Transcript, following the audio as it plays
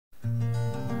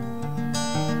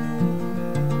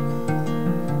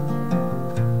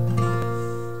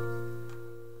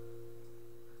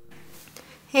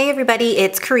everybody,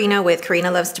 it's Karina with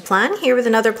Karina Loves to Plan, here with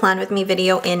another Plan With Me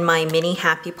video in my mini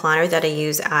happy planner that I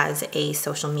use as a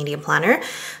social media planner.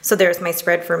 So there's my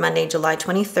spread for Monday, July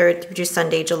 23rd through to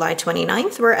Sunday, July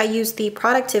 29th, where I used the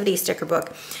productivity sticker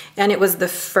book. And it was the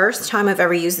first time I've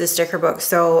ever used this sticker book.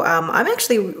 So I'm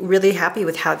actually really happy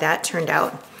with how that turned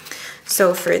out.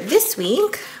 So for this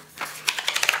week,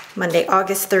 Monday,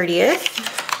 August 30th,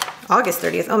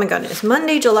 oh my goodness,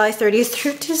 Monday, July 30th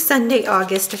through to Sunday,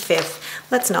 August 5th.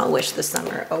 Let's not wish the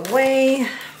summer away.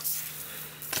 Let's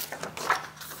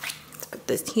put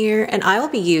this here, and I will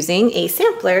be using a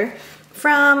sampler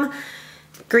from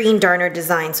Green Darner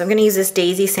Design. So I'm gonna use this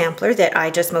daisy sampler that I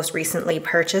just most recently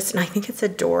purchased, and I think it's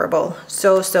adorable.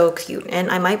 So, so cute.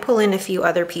 And I might pull in a few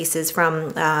other pieces from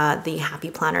the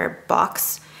Happy Planner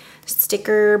box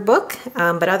sticker book,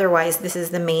 but otherwise this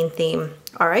is the main theme.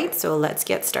 All right, so let's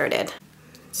get started.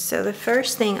 So the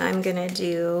first thing I'm gonna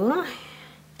do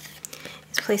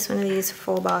is place one of these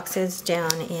full boxes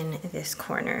down in this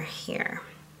corner here.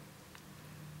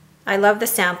 I love the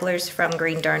samplers from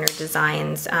Green Darner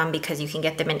Designs because you can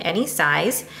get them in any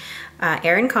size.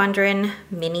 Erin Condren,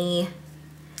 mini,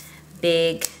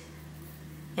 big,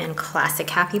 and classic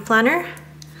Happy Planner.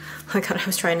 Oh my God, I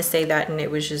was trying to say that and it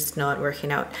was just not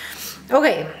working out.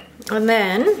 Okay, and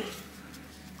then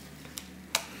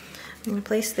I'm gonna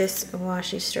place this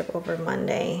washi strip over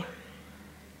Monday.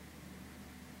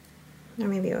 Or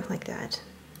maybe like that.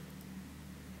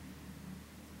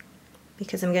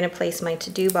 Because I'm gonna place my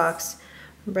to-do box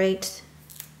right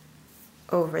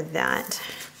over that.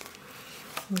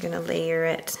 I'm gonna layer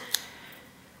it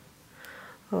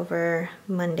over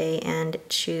Monday and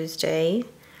Tuesday.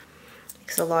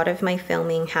 Because a lot of my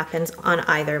filming happens on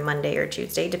either Monday or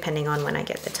Tuesday, depending on when I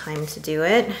get the time to do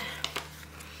it.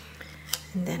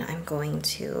 And then I'm going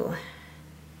to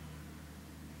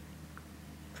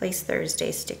place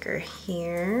Thursday sticker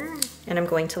here, and I'm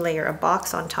going to layer a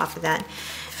box on top of that.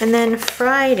 And then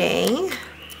Friday,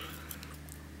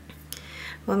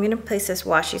 well, I'm gonna place this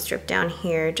washi strip down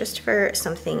here just for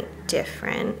something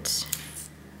different.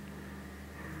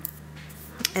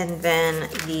 And then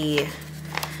the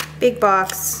big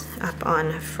box up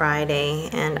on Friday,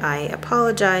 and I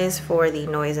apologize for the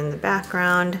noise in the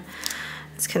background.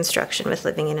 It's construction with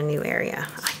living in a new area.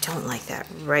 I don't like that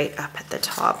right up at the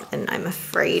top, and I'm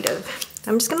afraid of,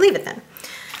 I'm just gonna leave it then.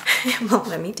 It won't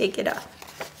let me take it off.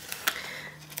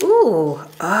 Ooh,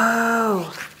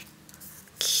 oh,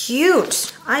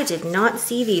 cute. I did not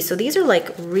see these. So these are like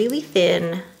really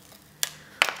thin,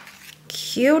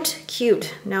 cute,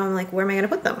 cute. Now I'm like, where am I gonna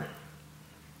put them?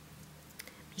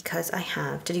 Because I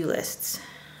have to-do lists.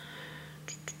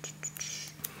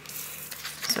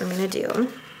 So I'm gonna do,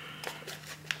 I'm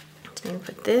gonna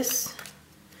put this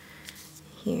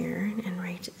here and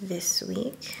write this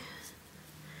week.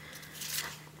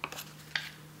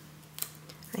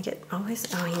 I get always,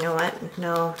 oh, you know what?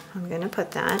 No, I'm gonna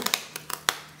put that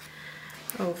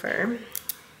over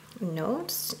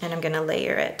notes, and I'm gonna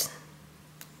layer it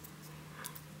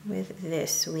with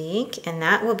this week, and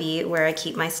that will be where I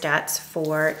keep my stats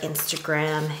for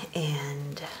Instagram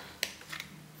and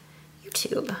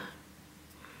YouTube.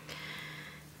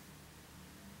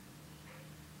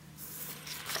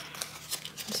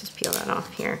 Let's just peel that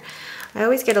off here. I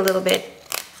always get a little bit,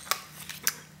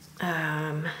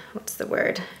 what's the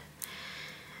word?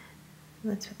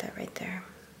 Let's put that right there.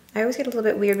 I always get a little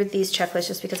bit weird with these checklists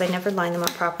just because I never line them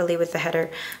up properly with the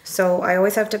header. So I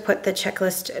always have to put the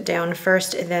checklist down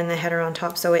first and then the header on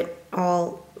top so it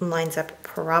all lines up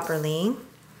properly.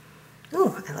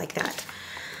 Oh, I like that.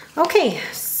 Okay,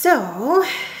 so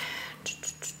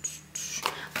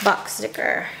box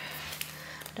sticker.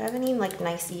 Do I have any like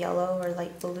nice yellow or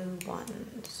light blue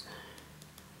ones?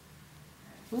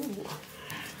 Ooh.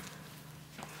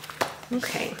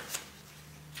 Okay.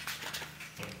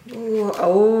 Ooh,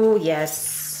 oh,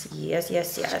 yes. Yes,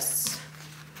 yes, yes.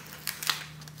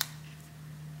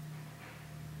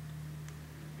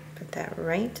 Put that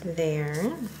right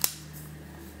there.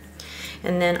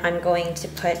 And then I'm going to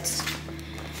put,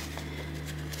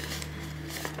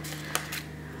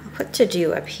 I'll put to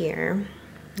do up here.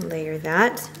 Layer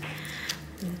that.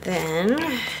 And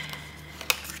then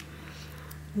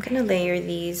I'm gonna layer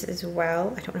these as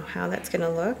well. I don't know how that's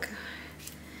gonna look.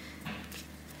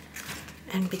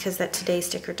 And because that today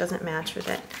sticker doesn't match with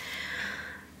it,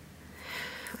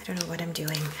 I don't know what I'm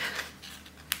doing.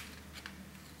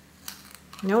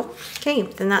 Nope. Okay,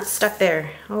 then that's stuck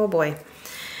there. Oh boy.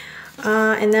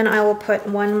 And then I will put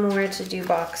one more to-do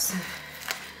box,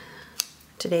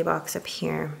 today box up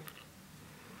here.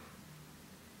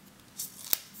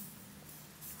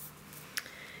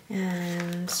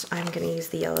 And I'm going to use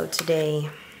the yellow today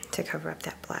to cover up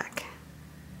that black.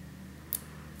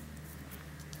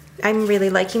 I'm really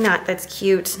liking that. That's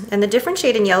cute. And the different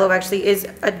shade in yellow actually is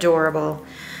adorable.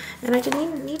 And I didn't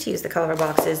even need to use the color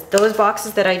boxes. Those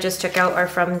boxes that I just took out are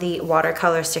from the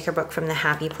watercolor sticker book from the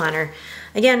Happy Planner.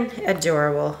 Again,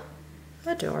 adorable.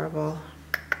 Adorable.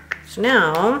 So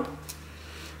now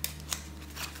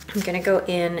I'm gonna go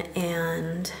in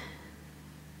and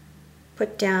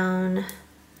put down,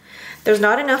 there's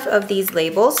not enough of these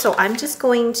labels, so I'm just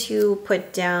going to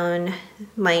put down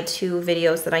my 2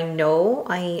 videos that I know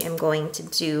I am going to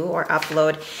do or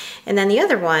upload. And then the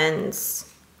other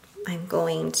ones, I'm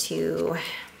going to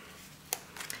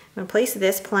place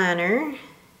this planner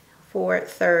for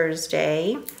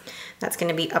Thursday. That's going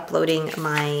to be uploading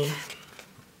my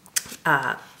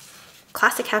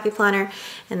classic Happy Planner.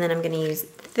 And then I'm going to use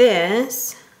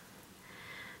this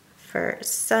for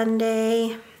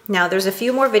Sunday. Now there's a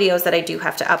few more videos that I do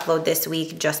have to upload this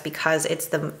week just because it's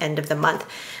the end of the month.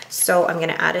 So I'm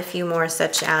gonna add a few more,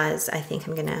 such as, I think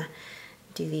I'm gonna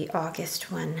do the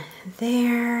August one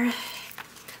there. And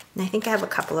I think I have a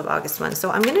couple of August ones. So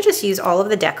I'm gonna just use all of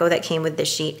the deco that came with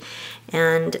this sheet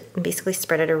and basically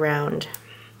spread it around.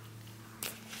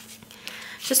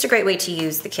 Just a great way to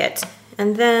use the kit.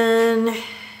 And then,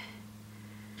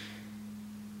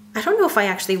 I don't know if I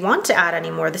actually want to add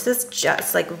any more. This is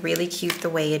just like really cute the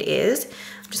way it is.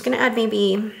 I'm just gonna add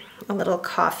maybe a little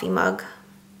coffee mug,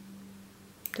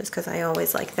 just because I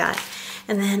always like that.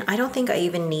 And then I don't think I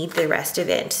even need the rest of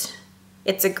it.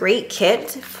 It's a great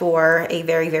kit for a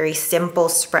very, very simple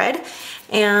spread.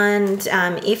 And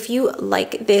if you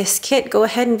like this kit, go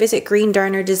ahead and visit Green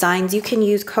Darner Designs. You can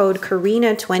use code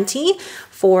Karina20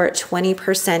 for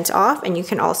 20% off. And you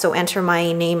can also enter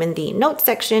my name in the notes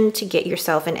section to get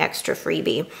yourself an extra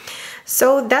freebie.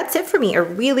 So that's it for me, a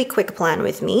really quick plan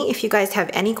with me. If you guys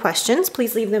have any questions,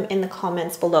 please leave them in the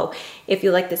comments below. If you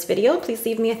like this video, please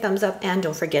leave me a thumbs up and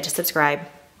don't forget to subscribe.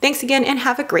 Thanks again and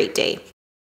have a great day.